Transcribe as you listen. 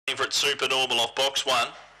favourite Supernormal off box 1.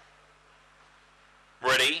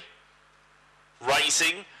 Ready.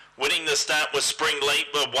 Racing. Winning the start was Spring Leap,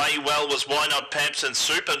 but way well was Why Not Paps, and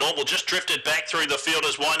Supernormal just drifted back through the field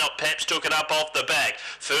as Why Not Paps took it up off the back.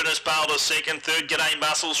 Furnace Bale to second, third G'day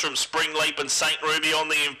Muscles from Spring Leap and St Ruby on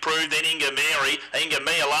the improved, then Inga Mary. Inga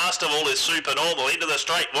Mia last of all is Supernormal. Into the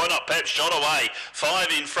straight, Why Not Paps shot away. 5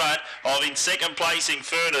 in front of in second placing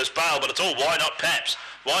Furnace Bale, but it's all Why Not Paps.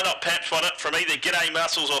 Why Not Paps won it from either G'day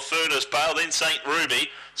Muscles or Furnace Bale, then St Ruby.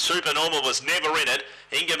 Supernormal was never in it.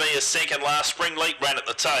 Inga Mia's second last. Spring Leap ran at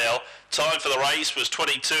the tail. Time for the race was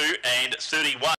 22 and 31.